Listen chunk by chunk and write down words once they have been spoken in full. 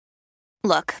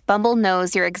Look, Bumble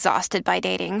knows you're exhausted by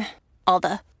dating. All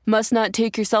the, must not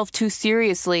take yourself too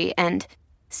seriously, and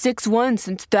 6'1"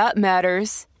 since that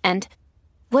matters. And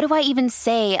what do I even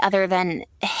say other than,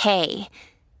 hey?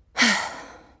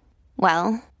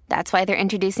 Well, that's why they're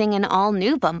introducing an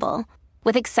all-new Bumble,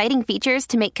 with exciting features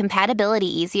to make compatibility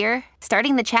easier,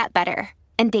 starting the chat better,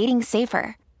 and dating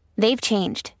safer. They've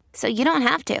changed, so you don't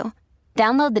have to.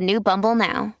 Download the new Bumble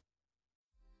now.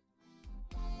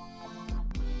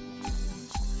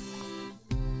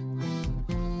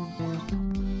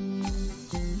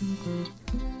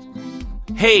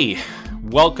 Hey,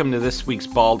 welcome to this week's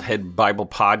Bald Head Bible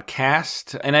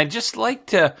Podcast. And I'd just like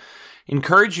to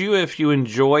encourage you, if you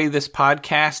enjoy this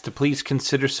podcast, to please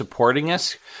consider supporting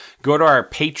us. Go to our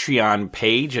Patreon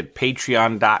page at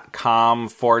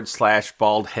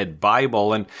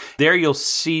patreon.com/baldheadbible. And there you'll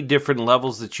see different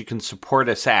levels that you can support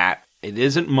us at. It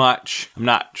isn't much. I'm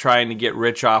not trying to get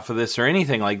rich off of this or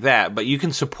anything like that, but you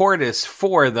can support us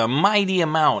for the mighty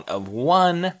amount of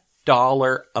 $1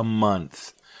 a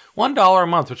month. $1 a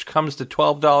month, which comes to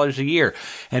 $12 a year.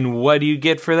 And what do you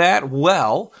get for that?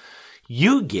 Well,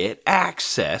 you get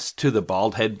access to the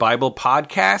Bald Head Bible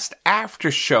Podcast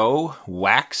after show,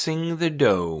 Waxing the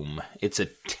Dome. It's a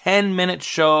 10-minute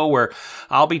show where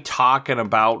I'll be talking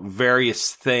about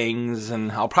various things, and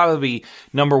I'll probably be,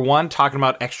 number one, talking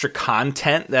about extra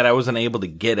content that I wasn't able to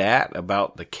get at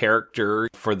about the character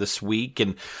for this week,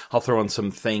 and I'll throw in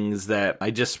some things that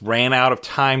I just ran out of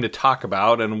time to talk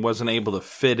about and wasn't able to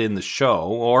fit in the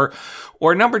show.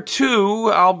 Or number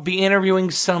two, I'll be interviewing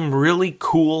some really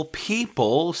cool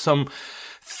people, some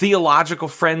theological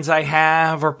friends I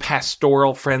have or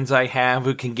pastoral friends I have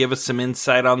who can give us some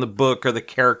insight on the book or the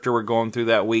character we're going through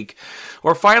that week.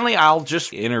 Or finally, I'll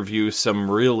just interview some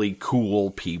really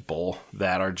cool people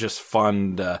that are just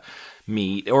fun to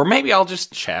meet. Or maybe I'll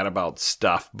just chat about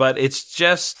stuff. But it's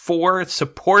just for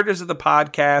supporters of the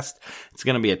podcast. It's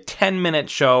going to be a 10-minute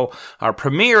show. Our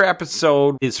premiere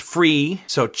episode is free,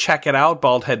 so check it out,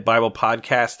 Bald Head Bible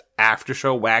Podcast After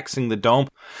Show, Waxing the Dome.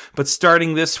 But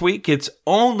starting this week, it's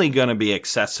only going to be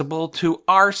accessible to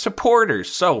our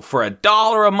supporters. So for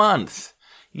 $1 a month,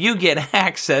 you get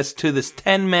access to this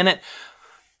 10-minute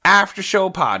after show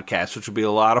podcast, which will be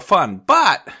a lot of fun.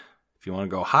 But if you want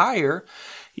to go higher,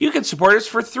 you can support us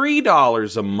for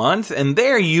 $3 a month, and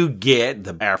there you get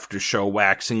the after show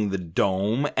Waxing the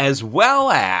Dome, as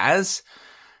well as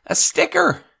a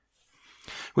sticker.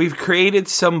 We've created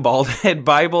some Bald Head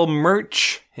Bible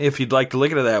merch, if you'd like to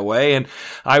look at it that way, and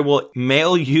I will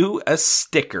mail you a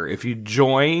sticker if you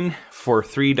join for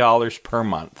 $3 per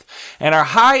month. And our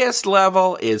highest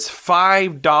level is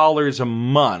 $5 a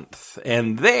month,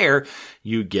 and there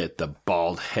you get the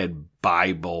Bald Head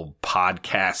Bible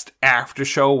Podcast After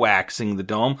Show Waxing the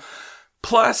Dome.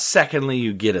 Plus, secondly,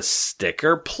 you get a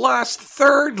sticker. Plus,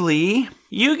 thirdly,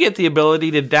 you get the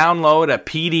ability to download a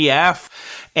PDF,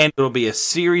 and it'll be a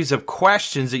series of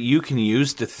questions that you can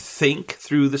use to think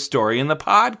through the story in the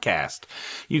podcast.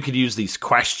 You could use these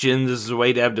questions as a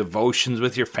way to have devotions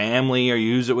with your family or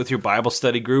use it with your Bible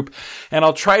study group. And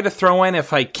I'll try to throw in,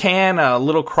 if I can, a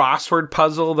little crossword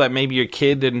puzzle that maybe your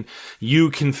kid and you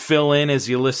can fill in as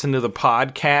you listen to the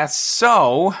podcast.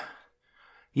 So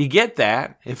you get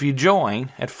that if you join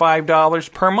at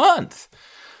 $5 per month.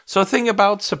 So think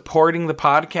about supporting the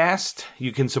podcast.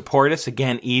 You can support us,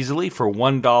 again, easily for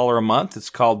 $1 a month. It's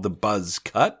called the Buzz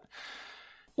Cut.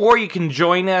 Or you can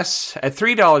join us at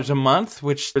 $3 a month,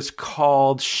 which is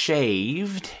called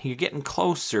Shaved. You're getting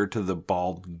closer to the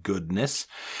bald goodness.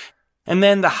 And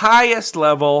then the highest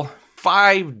level,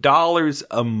 $5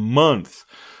 a month.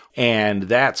 And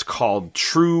that's called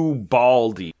True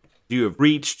Baldy. You have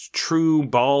reached true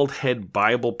Bald Head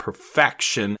Bible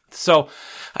perfection. So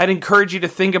I'd encourage you to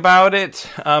think about it.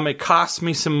 It costs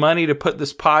me some money to put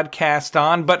this podcast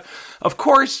on, but of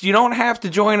course you don't have to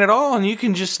join at all, and you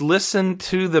can just listen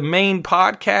to the main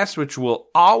podcast, which will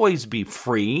always be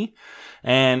free.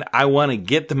 And I want to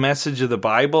get the message of the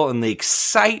Bible and the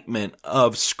excitement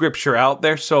of Scripture out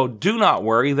there, so do not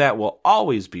worry, that will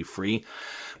always be free.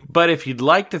 But if you'd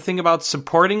like to think about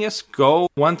supporting us, go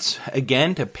once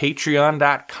again to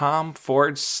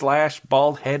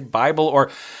patreon.com/baldheadbible, or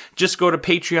just go to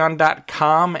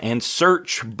patreon.com and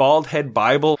search Bald Head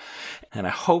Bible. And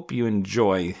I hope you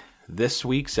enjoy this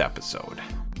week's episode.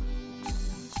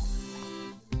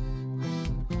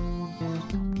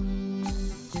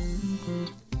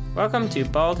 Welcome to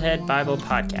Bald Head Bible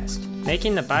Podcast,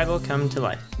 making the Bible come to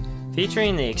life,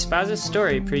 featuring the exposit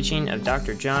story preaching of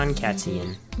Dr. John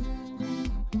Katzian.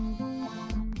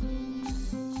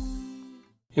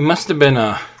 It must have been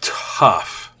a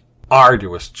tough,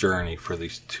 arduous journey for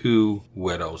these two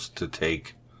widows to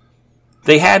take.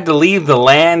 They had to leave the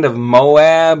land of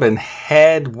Moab and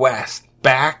head west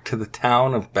back to the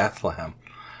town of Bethlehem.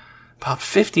 About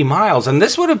 50 miles. And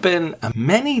this would have been a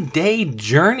many-day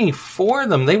journey for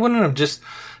them. They wouldn't have just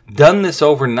done this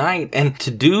overnight. And to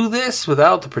do this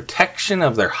without the protection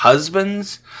of their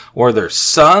husbands or their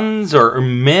sons or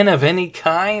men of any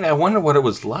kind, I wonder what it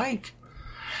was like.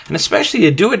 And especially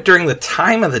to do it during the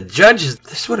time of the judges,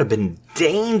 this would have been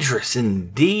dangerous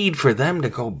indeed for them to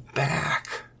go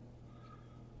back.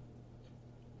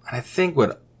 And I think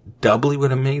what doubly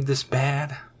would have made this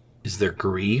bad is their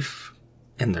grief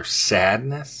and their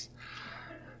sadness.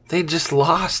 They just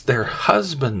lost their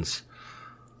husbands.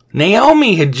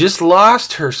 Naomi had just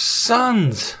lost her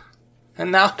sons.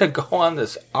 And now to go on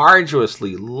this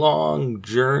arduously long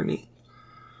journey.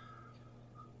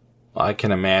 Well, I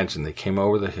can imagine they came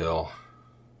over the hill.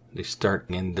 They start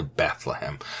into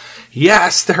Bethlehem.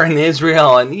 Yes, they're in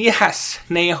Israel. And yes,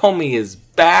 Naomi is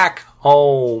back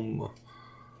home.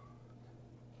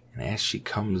 And as she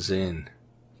comes in,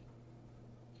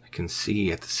 I can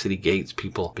see at the city gates,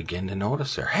 people begin to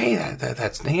notice her. Hey,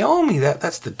 that's Naomi.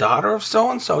 That's the daughter of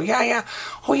so-and-so. Yeah.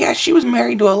 Oh, yeah, she was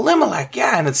married to Elimelech.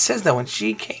 Yeah, and it says that when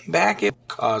she came back, it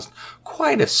caused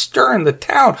quite a stir in the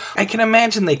town. I can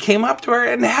imagine they came up to her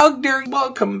and hugged her.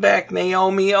 Welcome back,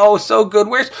 Naomi. Oh, so good.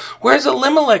 Where's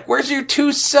Elimelech? Where's your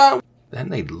two sons? Then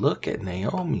they'd look at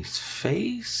Naomi's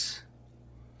face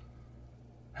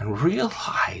and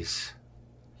realize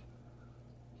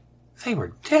they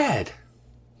were dead.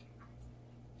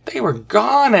 They were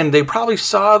gone, and they probably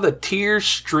saw the tears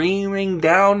streaming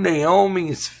down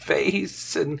Naomi's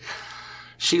face, and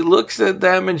she looks at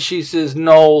them and she says,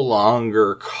 no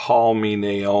longer call me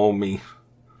Naomi.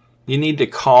 You need to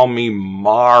call me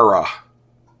Mara,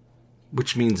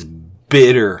 which means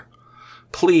bitter.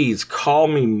 Please call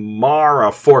me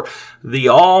Mara, for the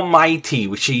Almighty,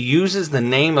 which she uses the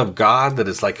name of God that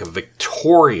is like a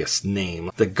victorious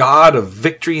name. The God of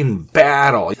victory in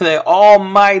battle. The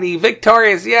Almighty,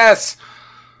 victorious, yes,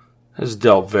 has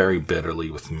dealt very bitterly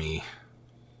with me.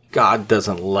 God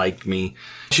doesn't like me.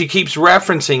 She keeps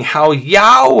referencing how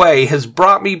Yahweh has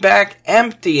brought me back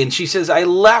empty. And she says, I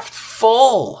left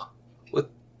full with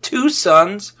 2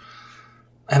 sons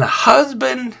and a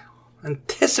husband,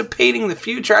 anticipating the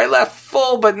future. I left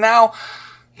full, but now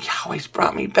Yahweh's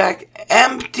brought me back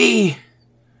empty.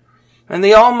 And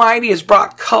the Almighty has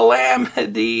brought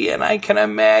calamity. And I can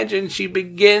imagine she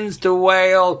begins to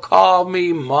wail, call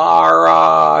me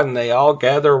Mara. And they all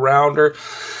gather around her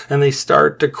and they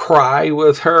start to cry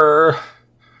with her. I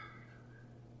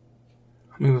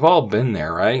mean, we've all been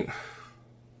there, right?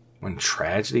 When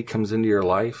tragedy comes into your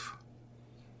life.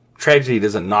 Tragedy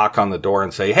doesn't knock on the door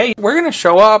and say, hey, we're going to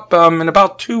show up in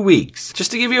about 2 weeks.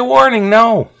 Just to give you a warning,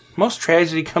 no. Most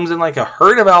tragedy comes in like a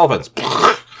herd of elephants.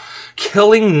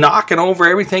 Killing, knocking over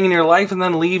everything in your life and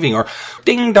then leaving. Or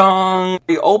ding dong,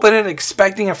 you open it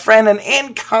expecting a friend and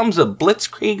in comes a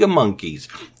blitzkrieg of monkeys.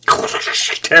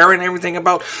 Tearing everything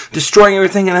about, destroying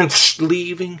everything and then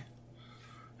leaving.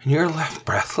 And you're left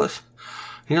breathless.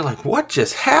 And you're like, what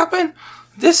just happened?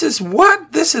 This is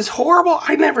what? This is horrible.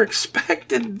 I never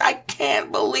expected. I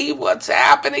can't believe what's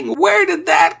happening. Where did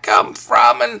that come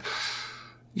from? And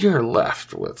you're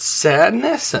left with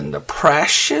sadness and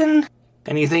depression.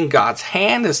 And you think God's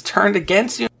hand is turned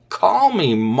against you. Call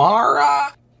me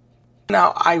Mara.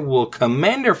 Now I will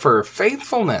commend her for her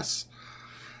faithfulness.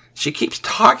 She keeps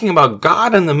talking about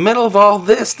God in the middle of all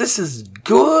this. This is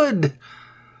good.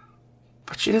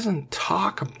 But she doesn't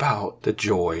talk about the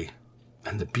joy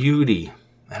and the beauty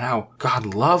and how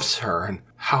God loves her and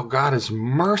how God is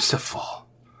merciful.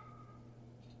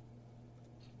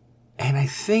 And I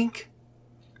think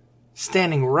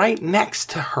standing right next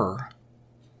to her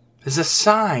is a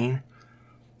sign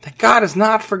that God has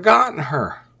not forgotten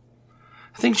her.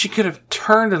 I think she could have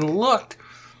turned and looked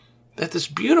at this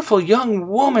beautiful young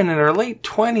woman in her late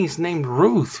 20s named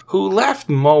Ruth, who left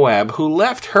Moab, who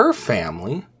left her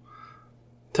family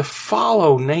to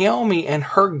follow Naomi and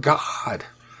her God.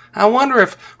 I wonder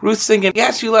if Ruth's thinking,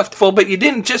 yes, you left full, but you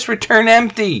didn't just return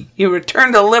empty. You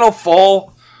returned a little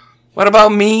full. What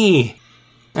about me?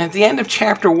 And at the end of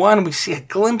chapter 1, we see a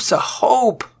glimpse of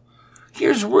hope.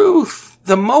 Here's Ruth.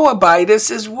 The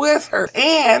Moabitess is with her.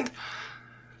 And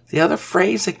the other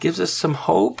phrase that gives us some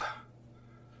hope,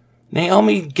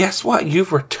 Naomi, guess what?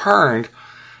 You've returned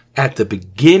at the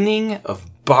beginning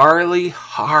of barley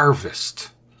harvest.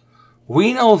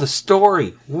 We know the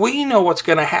story. We know what's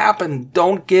going to happen.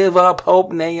 Don't give up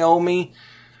hope, Naomi.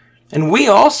 And we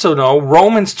also know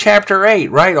Romans chapter 8,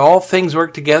 right? All things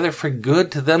work together for good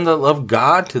to them that love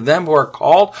God, to them who are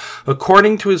called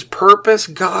according to his purpose.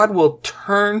 God will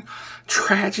turn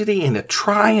tragedy into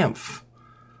triumph.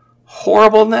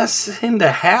 horribleness into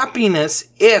happiness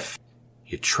if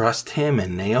you trust him.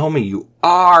 And Naomi, you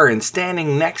are, and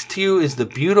standing next to you is the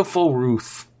beautiful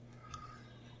Ruth.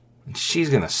 And she's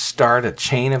going to start a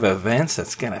chain of events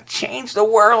that's going to change the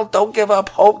world. Don't give up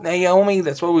hope, Naomi.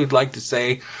 That's what we'd like to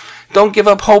say. Don't give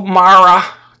up hope, Mara.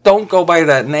 Don't go by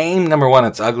that name. Number one,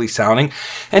 it's ugly sounding.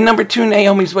 And number two,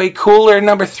 Naomi's way cooler.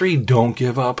 Number three, don't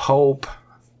give up hope.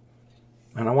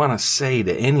 And I want to say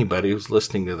to anybody who's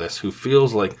listening to this who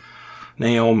feels like,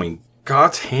 Naomi,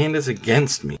 God's hand is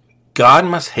against me. God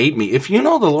must hate me. If you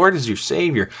know the Lord is your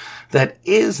Savior, that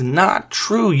is not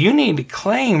true. You need to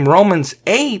claim Romans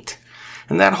 8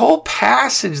 and that whole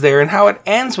passage there and how it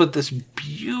ends with this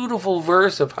beautiful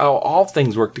verse of how all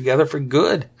things work together for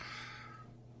good.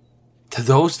 To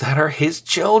those that are his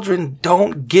children,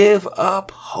 don't give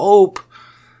up hope.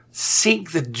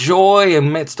 Seek the joy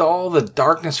amidst all the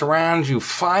darkness around you.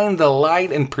 Find the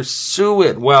light and pursue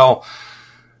it. Well,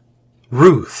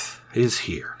 Ruth is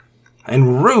here.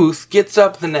 And Ruth gets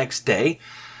up the next day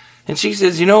and she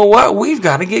says, you know what? We've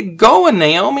got to get going,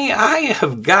 Naomi. I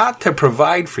have got to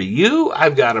provide for you.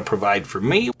 I've got to provide for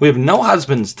me. We have no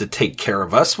husbands to take care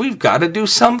of us. We've got to do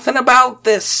something about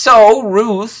this. So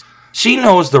Ruth, she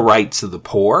knows the rights of the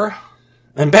poor.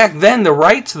 And back then, the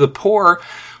rights of the poor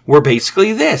were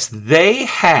basically this. They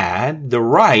had the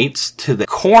rights to the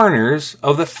corners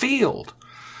of the field.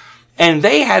 And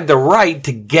they had the right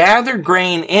to gather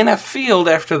grain in a field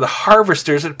after the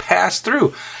harvesters had passed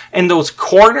through. And those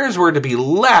corners were to be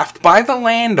left by the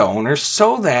landowners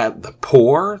so that the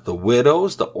poor, the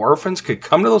widows, the orphans could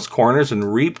come to those corners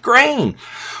and reap grain.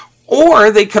 Or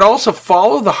they could also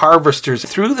follow the harvesters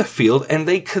through the field and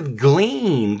they could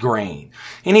glean grain.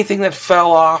 Anything that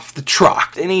fell off the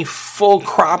truck, any full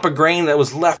crop of grain that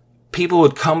was left, people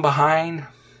would come behind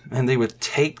and they would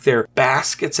take their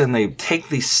baskets and they'd take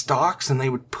these stalks and they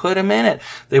would put them in it.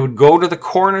 They would go to the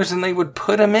corners and they would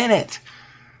put them in it.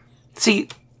 See,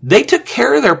 they took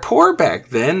care of their poor back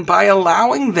then by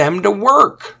allowing them to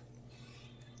work.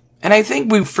 And I think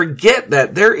we forget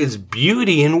that there is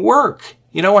beauty in work.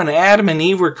 You know, when Adam and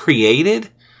Eve were created,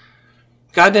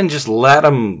 God didn't just let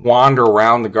them wander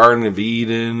around the Garden of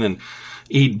Eden and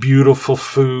eat beautiful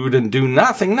food and do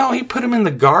nothing. No, he put them in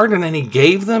the garden and he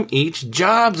gave them each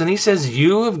jobs. And he says,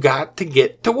 you have got to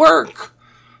get to work.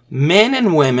 Men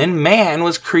and women, man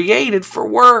was created for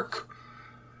work.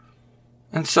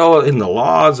 And so in the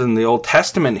laws in the Old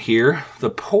Testament here, the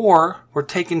poor were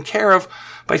taken care of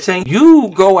by saying,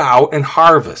 you go out and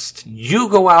harvest. You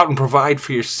go out and provide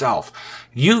for yourself.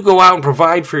 You go out and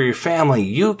provide for your family.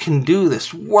 You can do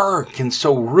this work. And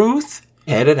so Ruth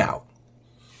headed out.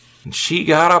 And she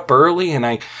got up early, and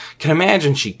I can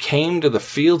imagine she came to the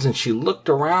fields and she looked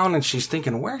around and she's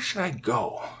thinking, where should I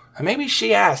go? And maybe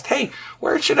she asked, hey,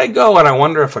 where should I go? And I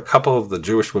wonder if a couple of the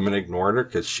Jewish women ignored her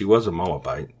because she was a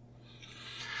Moabite.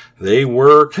 They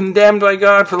were condemned by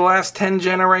God for the last 10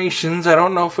 generations. I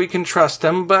don't know if we can trust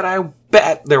them, but I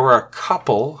bet there were a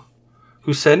couple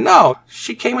who said, no,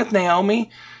 she came with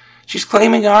Naomi. She's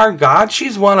claiming our God.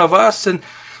 She's one of us. And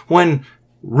when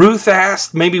Ruth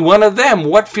asked maybe one of them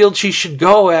what field she should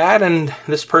go at, and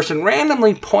this person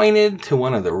randomly pointed to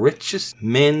one of the richest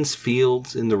men's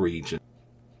fields in the region.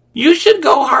 You should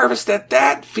go harvest at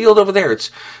that field over there.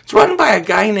 It's run by a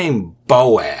guy named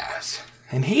Boaz,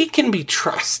 and he can be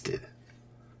trusted.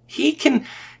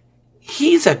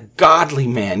 He's a godly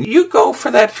man. You go for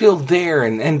that field there,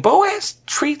 and Boaz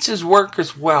treats his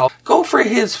workers well. Go for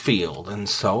his field. And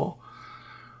so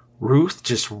Ruth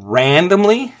just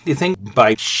randomly, do you think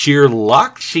by sheer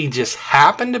luck, she just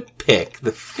happened to pick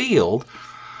the field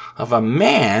of a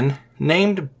man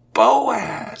named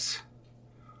Boaz.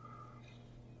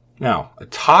 Now, it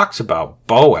talks about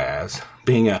Boaz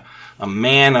being a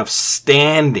man of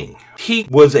standing. He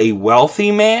was a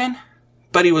wealthy man,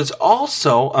 but he was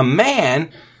also a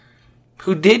man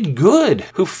who did good,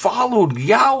 who followed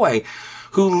Yahweh,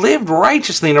 who lived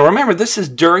righteously. Now remember, this is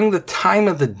during the time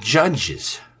of the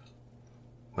judges,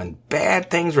 when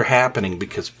bad things were happening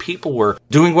because people were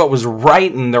doing what was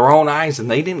right in their own eyes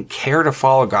and they didn't care to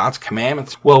follow God's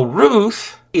commandments. Well,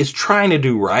 Ruth is trying to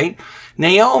do right.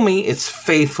 Naomi is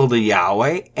faithful to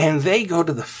Yahweh, and they go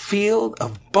to the field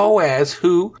of Boaz,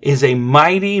 who is a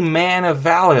mighty man of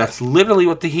valor. That's literally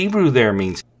what the Hebrew there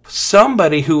means.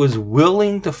 Somebody who is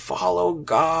willing to follow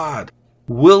God,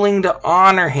 willing to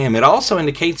honor him. It also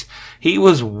indicates he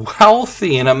was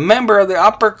wealthy and a member of the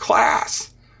upper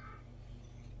class.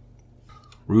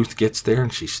 Ruth gets there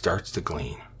and she starts to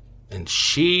glean. And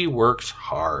she works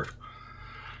hard.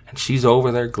 And she's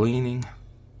over there gleaning.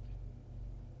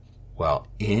 Well,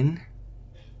 in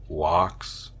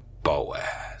walks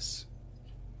Boaz.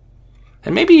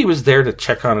 And maybe he was there to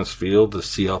check on his field to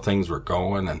see how things were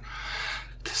going and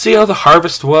to see how the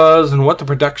harvest was and what the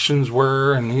productions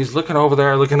were. And he's looking over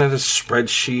there, looking at his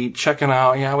spreadsheet, checking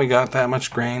out, yeah, we got that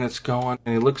much grain, it's going.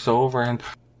 And he looks over and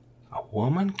a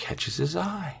woman catches his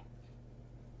eye.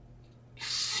 He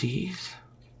sees,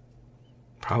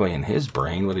 probably in his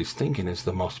brain, what he's thinking is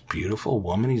the most beautiful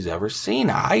woman he's ever seen.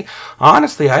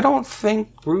 Honestly, I don't think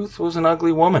Ruth was an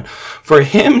ugly woman. For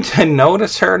him to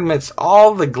notice her amidst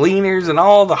all the gleaners and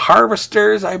all the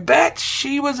harvesters, I bet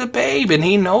she was a babe, and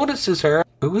he notices her.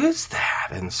 Who is that?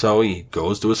 And so he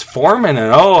goes to his foreman,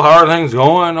 and how are things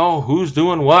going? Who's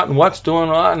doing what and what's doing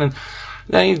what? And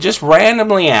then he just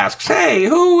randomly asks, hey,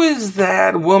 who is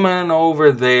that woman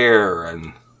over there?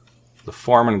 And the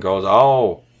foreman goes,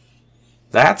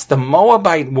 that's the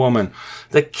Moabite woman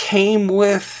that came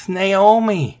with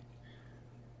Naomi.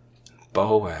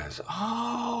 Boaz,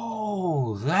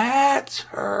 that's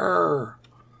her.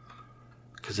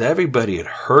 Because everybody had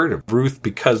heard of Ruth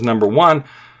because, number one,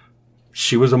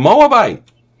 she was a Moabite.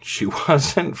 She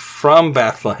wasn't from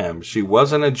Bethlehem. She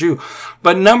wasn't a Jew.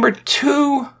 But number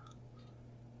two,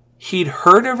 he'd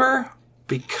heard of her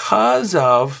because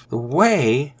of the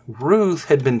way Ruth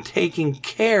had been taking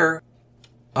care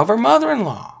of her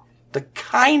mother-in-law. The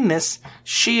kindness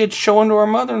she had shown to her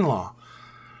mother-in-law.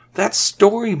 That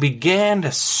story began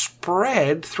to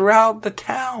spread throughout the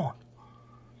town.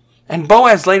 And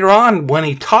Boaz later on, when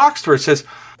he talks to her, says,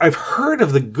 I've heard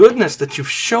of the goodness that you've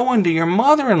shown to your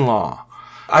mother-in-law.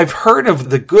 I've heard of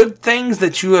the good things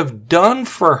that you have done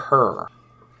for her.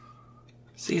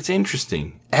 See, it's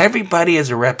interesting. Everybody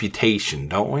has a reputation,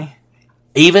 don't we?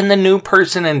 Even the new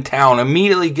person in town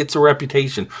immediately gets a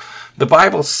reputation. The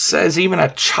Bible says even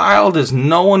a child is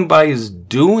known by his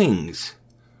doings.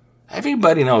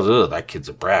 Everybody knows, that kid's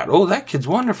a brat. That kid's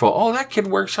wonderful. That kid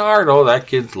works hard. That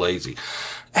kid's lazy.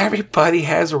 Everybody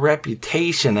has a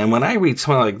reputation. And when I read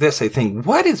something like this, I think,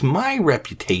 what is my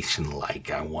reputation like,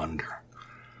 I wonder?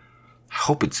 I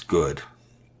hope it's good.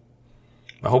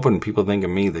 I hope when people think of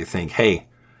me, they think, hey,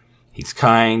 he's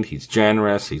kind, he's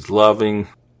generous, he's loving.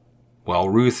 Well,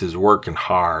 Ruth is working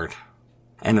hard.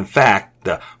 And in fact,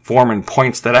 the foreman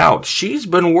points that out. She's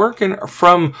been working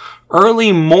from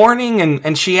early morning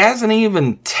and she hasn't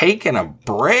even taken a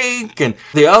break. And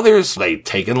the others, they've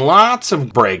taken lots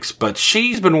of breaks, but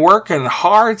she's been working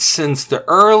hard since the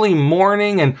early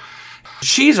morning and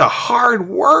she's a hard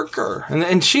worker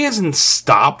and she hasn't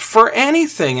stopped for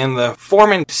anything. And the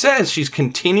foreman says she's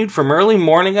continued from early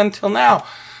morning until now.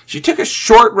 She took a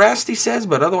short rest, he says,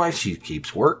 but otherwise she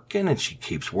keeps working and she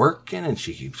keeps working and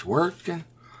she keeps working.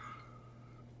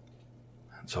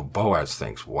 So Boaz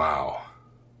thinks, wow,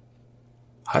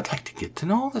 I'd like to get to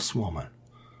know this woman.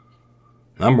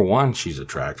 Number one, she's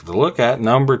attractive to look at.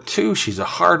 Number two, she's a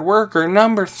hard worker.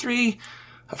 Number three,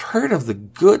 I've heard of the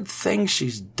good things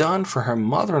she's done for her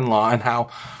mother-in-law and how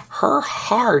her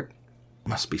heart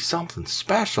must be something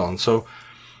special. And so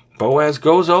Boaz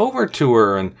goes over to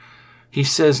her and he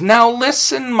says, now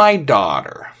listen, my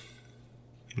daughter.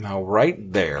 Now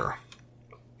right there,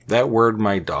 that word,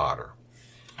 my daughter.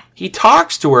 He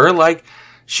talks to her like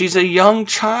she's a young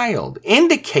child,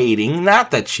 indicating, not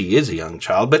that she is a young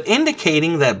child, but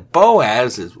indicating that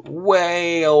Boaz is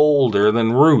way older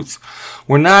than Ruth.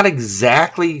 We're not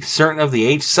exactly certain of the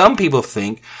age. Some people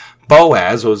think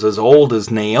Boaz was as old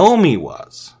as Naomi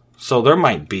was. So there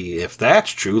might be, if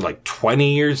that's true, like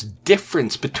 20 years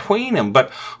difference between them.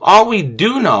 But all we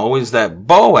do know is that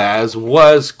Boaz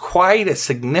was quite a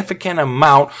significant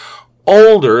amount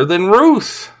older than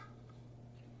Ruth.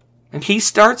 And he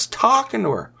starts talking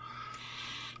to her.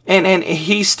 And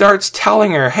he starts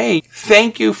telling her, hey,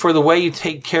 thank you for the way you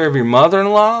take care of your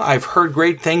mother-in-law. I've heard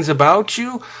great things about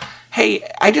you. Hey,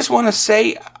 I just want to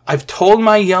say, I've told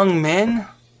my young men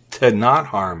to not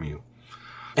harm you.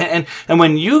 And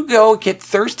when you go get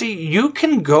thirsty, you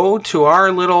can go to our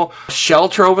little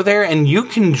shelter over there and you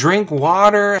can drink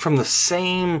water from the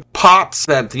same pots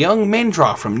that the young men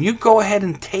draw from. You go ahead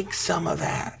and take some of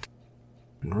that.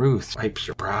 And Ruth wipes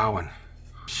her brow and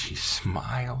she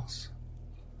smiles.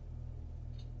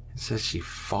 It says she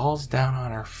falls down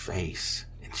on her face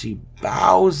and she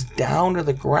bows down to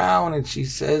the ground and she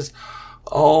says,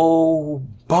 oh,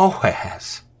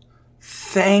 Boaz,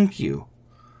 thank you.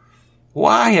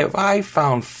 Why have I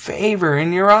found favor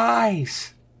in your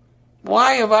eyes?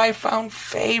 Why have I found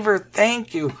favor?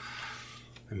 Thank you.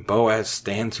 And Boaz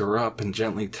stands her up and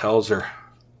gently tells her,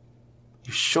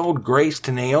 you showed grace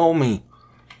to Naomi.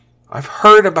 I've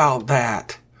heard about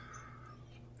that.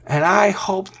 And I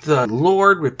hope the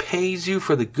Lord repays you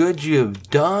for the good you have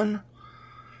done.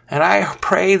 And I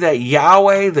pray that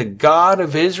Yahweh, the God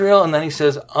of Israel, and then he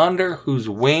says, under whose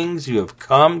wings you have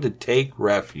come to take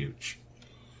refuge.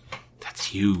 That's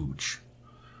huge.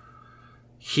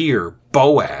 Here,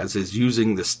 Boaz is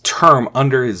using this term,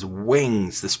 under his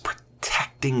wings, this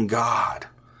protecting God.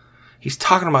 He's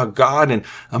talking about God in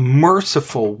a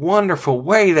merciful, wonderful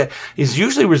way that is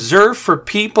usually reserved for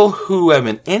people who have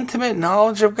an intimate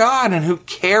knowledge of God and who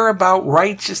care about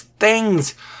righteous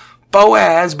things.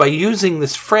 Boaz, by using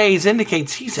this phrase,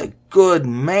 indicates he's a good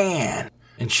man.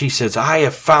 And she says, I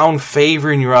have found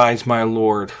favor in your eyes, my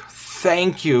Lord.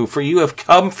 Thank you, for you have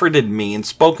comforted me and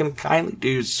spoken kindly to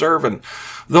your servant,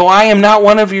 though I am not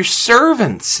one of your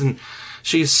servants. And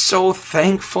she's so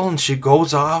thankful, and she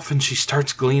goes off and she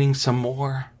starts gleaning some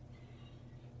more.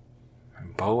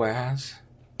 And Boaz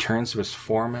turns to his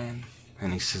foreman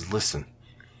and he says, listen,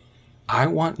 I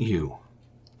want you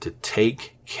to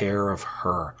take care of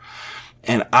her.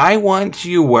 And I want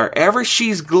you, wherever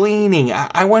she's gleaning,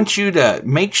 I want you to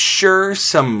make sure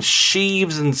some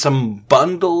sheaves and some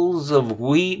bundles of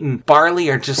wheat and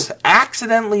barley are just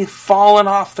accidentally falling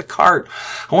off the cart.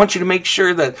 I want you to make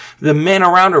sure that the men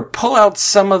around her pull out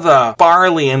some of the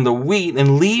barley and the wheat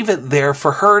and leave it there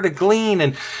for her to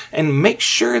glean, and make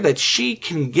sure that she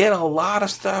can get a lot of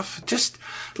stuff. Just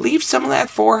leave some of that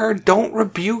for her. Don't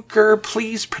rebuke her.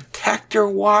 Please protect her.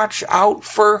 Watch out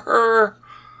for her.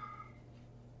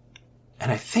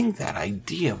 And I think that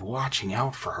idea of watching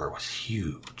out for her was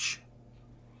huge.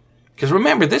 Because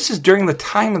remember, this is during the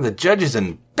time of the Judges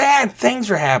and bad things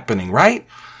are happening, right?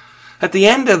 At the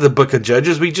end of the book of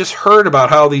Judges, we just heard about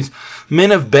how these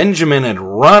men of Benjamin had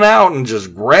run out and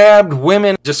just grabbed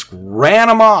women, just ran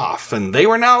them off, and they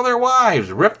were now their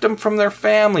wives, ripped them from their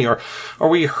family. Or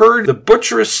we heard the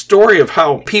butcherous story of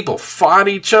how people fought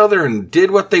each other and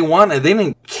did what they wanted. They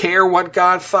didn't care what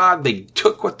God thought. They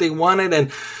took what they wanted.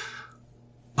 And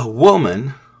a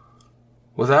woman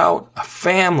without a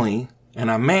family and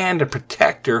a man to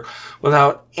protect her,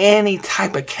 without any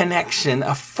type of connection,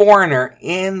 a foreigner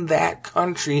in that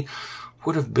country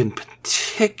would have been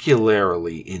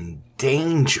particularly in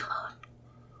danger.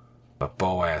 But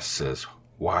Boaz says,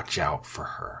 watch out for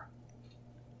her.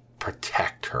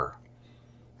 Protect her.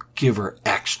 Give her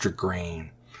extra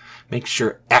grain. Make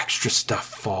sure extra stuff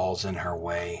falls in her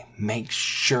way. Make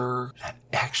sure that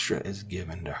extra is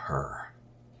given to her.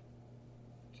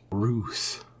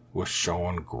 Ruth was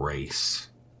shown grace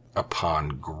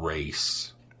upon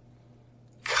grace,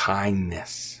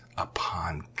 kindness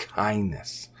upon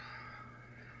kindness.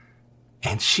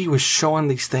 And she was showing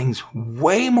these things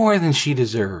way more than she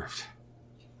deserved.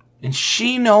 And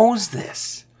she knows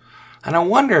this. And I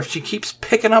wonder if she keeps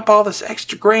picking up all this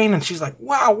extra grain and she's like,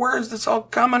 wow, where is this all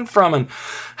coming from? And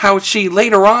how she,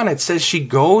 later on, it says she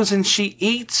goes and she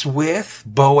eats with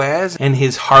Boaz and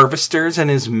his harvesters and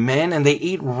his men, and they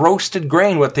eat roasted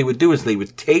grain. What they would do is they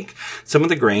would take some of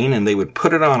the grain and they would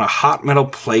put it on a hot metal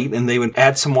plate and they would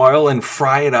add some oil and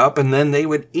fry it up, and then they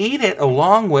would eat it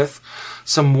along with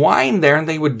some wine there, and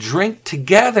they would drink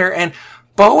together. And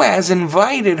Boaz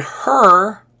invited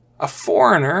her, a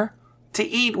foreigner, to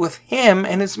eat with him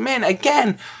and his men.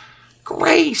 Again,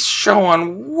 grace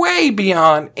shown way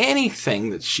beyond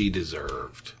anything that she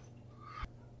deserved.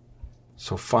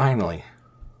 So finally,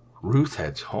 Ruth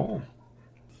heads home.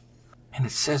 And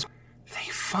it says they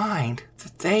find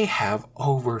that they have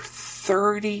over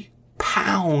 30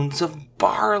 pounds of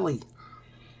barley.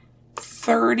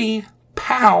 30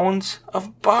 pounds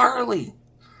of barley.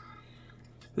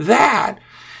 That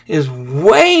is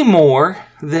way more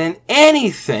than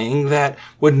anything that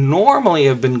would normally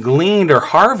have been gleaned or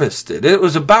harvested. It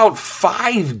was about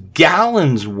 5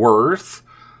 gallons worth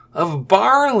of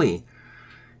barley.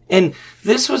 And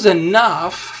this was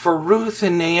enough for Ruth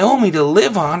and Naomi to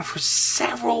live on for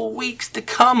several weeks to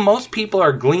come. Most people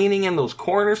are gleaning in those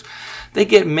corners. They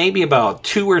get maybe about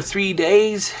 2 or 3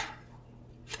 days.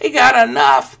 They got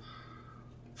enough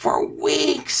for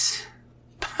weeks.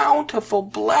 Bountiful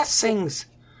blessings.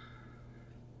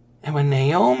 And when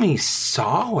Naomi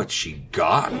saw what she'd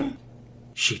gotten,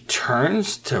 she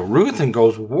turns to Ruth and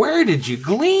goes, where did you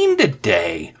glean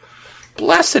today?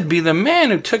 Blessed be the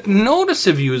man who took notice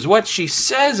of you, is what she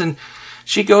says. And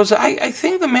she goes, I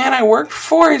think the man I worked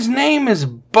for, his name is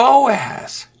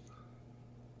Boaz.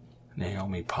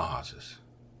 Naomi pauses.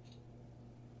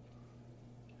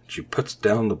 She puts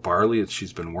down the barley that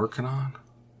she's been working on.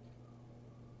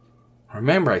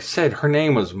 Remember, I said her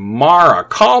name was Mara.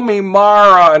 Call me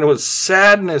Mara. And it was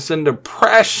sadness and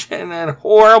depression and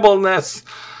horribleness.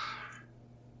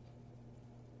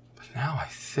 But now I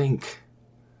think,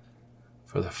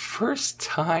 for the first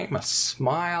time, a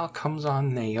smile comes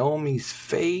on Naomi's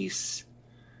face.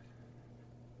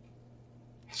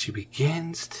 she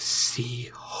begins to see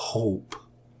hope.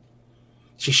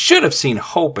 She should have seen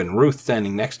hope in Ruth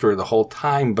standing next to her the whole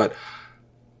time, but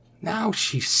now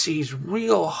she sees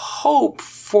real hope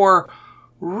for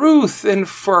Ruth and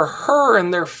for her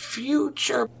and their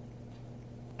future.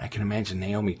 I can imagine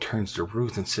Naomi turns to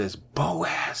Ruth and says,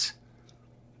 Boaz.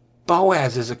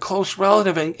 Boaz is a close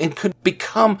relative and could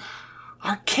become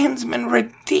our kinsman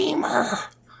redeemer.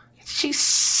 She's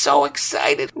so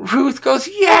excited. Ruth goes,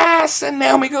 yes, and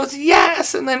Naomi goes,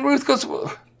 yes, and then Ruth goes,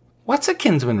 what's a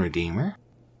kinsman redeemer?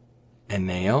 And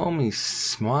Naomi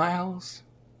smiles,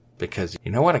 because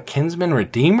you know what a kinsman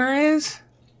redeemer is?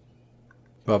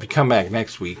 Well, if you come back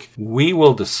next week, we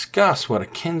will discuss what a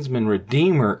kinsman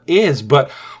redeemer is. But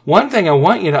one thing I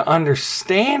want you to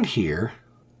understand here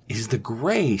is the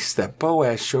grace that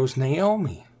Boaz shows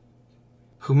Naomi,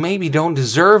 who maybe don't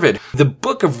deserve it. The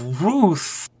book of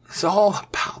Ruth is all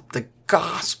about the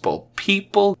gospel,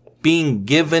 people being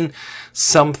given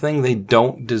something they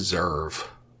don't deserve.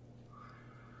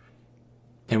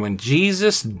 And when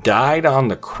Jesus died on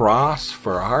the cross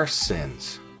for our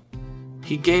sins,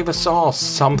 he gave us all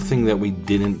something that we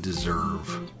didn't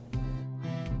deserve.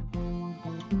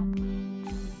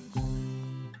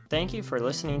 Thank you for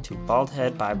listening to Bald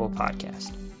Head Bible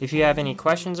Podcast. If you have any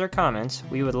questions or comments,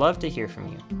 we would love to hear from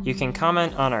you. You can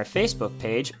comment on our Facebook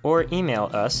page or email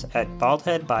us at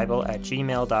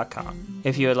baldheadbible@gmail.com.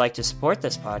 If you would like to support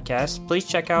this podcast, please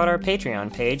check out our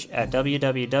Patreon page at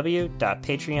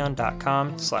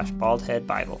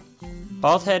www.patreon.com/baldheadbible.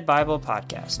 Bald Head Bible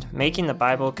Podcast, making the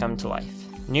Bible come to life.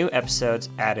 New episodes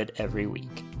added every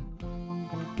week.